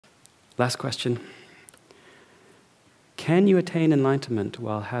Last question. Can you attain enlightenment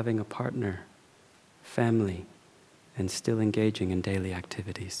while having a partner, family, and still engaging in daily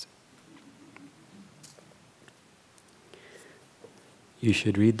activities? You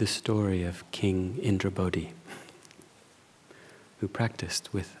should read the story of King Indrabodhi, who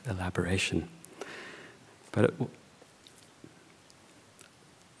practiced with elaboration. But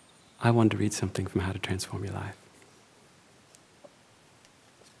I want to read something from How to Transform Your Life.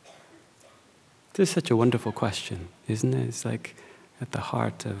 This is such a wonderful question, isn't it? It's like at the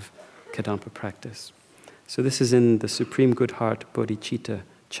heart of Kadampa practice. So this is in the Supreme Good Heart Bodhicitta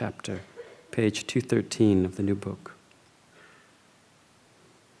chapter, page 213 of the new book.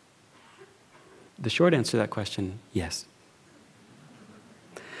 The short answer to that question, yes.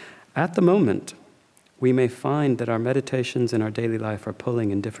 At the moment, we may find that our meditations and our daily life are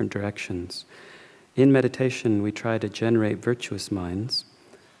pulling in different directions. In meditation, we try to generate virtuous minds,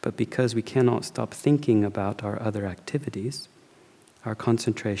 but because we cannot stop thinking about our other activities, our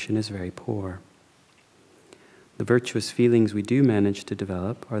concentration is very poor. The virtuous feelings we do manage to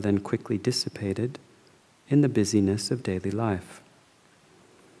develop are then quickly dissipated in the busyness of daily life.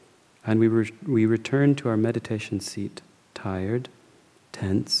 And we return to our meditation seat tired,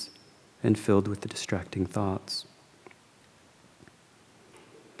 tense, and filled with the distracting thoughts.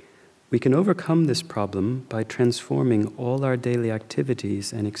 We can overcome this problem by transforming all our daily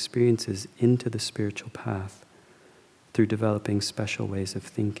activities and experiences into the spiritual path through developing special ways of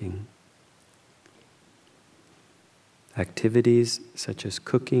thinking. Activities such as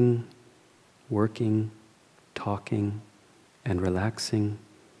cooking, working, talking, and relaxing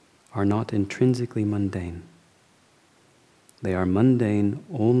are not intrinsically mundane. They are mundane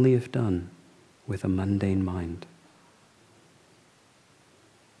only if done with a mundane mind.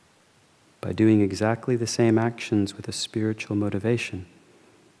 By doing exactly the same actions with a spiritual motivation,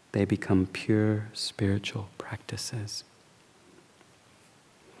 they become pure spiritual practices.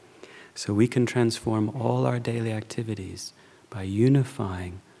 So we can transform all our daily activities by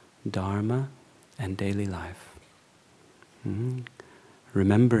unifying Dharma and daily life.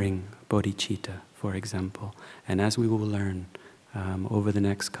 Remembering bodhicitta, for example, and as we will learn over the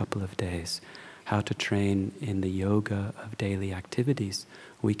next couple of days, how to train in the yoga of daily activities,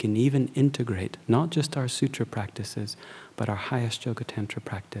 we can even integrate not just our sutra practices, but our highest yoga tantra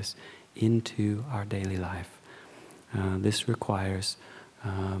practice into our daily life. This requires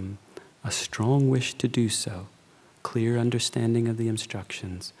a strong wish to do so, clear understanding of the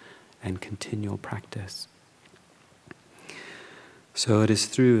instructions, and continual practice. So it is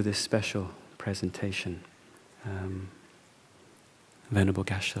through this special presentation Venerable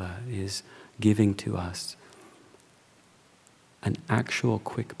Geshe-la is giving to us an actual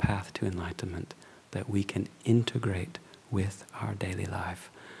quick path to enlightenment that we can integrate with our daily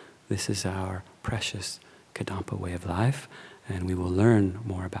life. This is our precious Kadampa way of life, and we will learn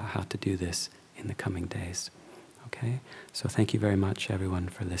more about how to do this in the coming days. Okay? So thank you very much, everyone,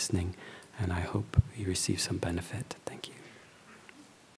 for listening, and I hope you receive some benefit. Thank you.